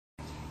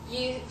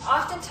you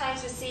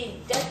oftentimes will see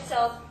dead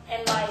cells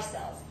and live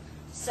cells.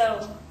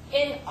 So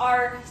in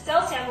our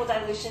cell sample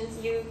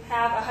dilutions, you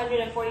have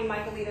 140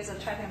 microliters of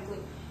trypan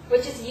blue,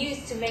 which is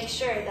used to make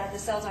sure that the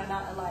cells are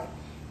not alive,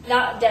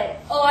 not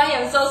dead. Oh, I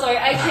am so sorry.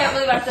 I can't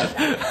believe I said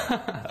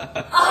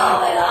that. Oh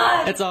my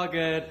god. It's all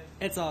good.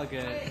 It's all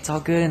good. It's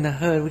all good in the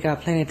hood. We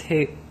got plenty of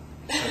tape.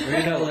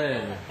 Sabrina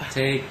Lynn,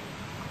 take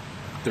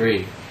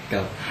 3.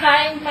 Go.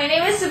 Hi, my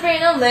name is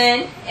Sabrina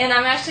Lynn, and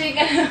I'm actually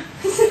going to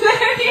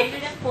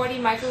 140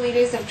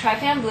 microliters of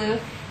trypan blue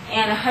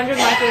and 100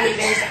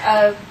 microliters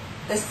of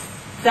the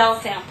cell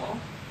sample.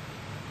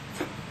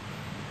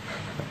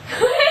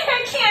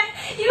 I can't.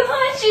 You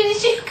want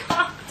you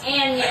cough.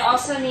 And you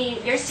also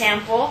need your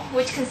sample,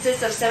 which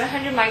consists of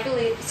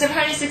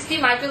 760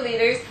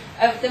 microliters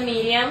of the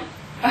medium.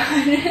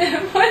 What did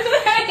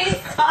I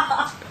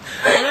stop?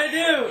 What did I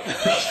do?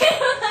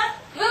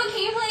 Boo,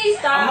 can you please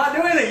stop? I'm not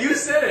doing it. You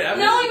said it.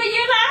 No, but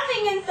you're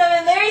laughing and stuff,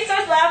 and Larry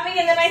starts laughing,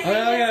 and then I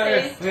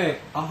see his face. Okay.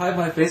 I'll hide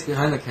my face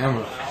behind the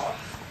camera.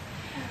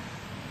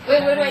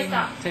 Wait, where do I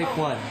stop? Take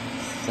 1.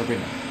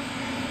 Sabrina.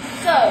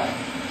 So,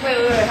 wait,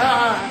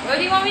 hold on. What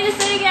do you want me to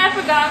say again? I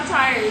forgot. I'm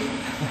tired.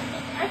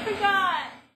 I forgot.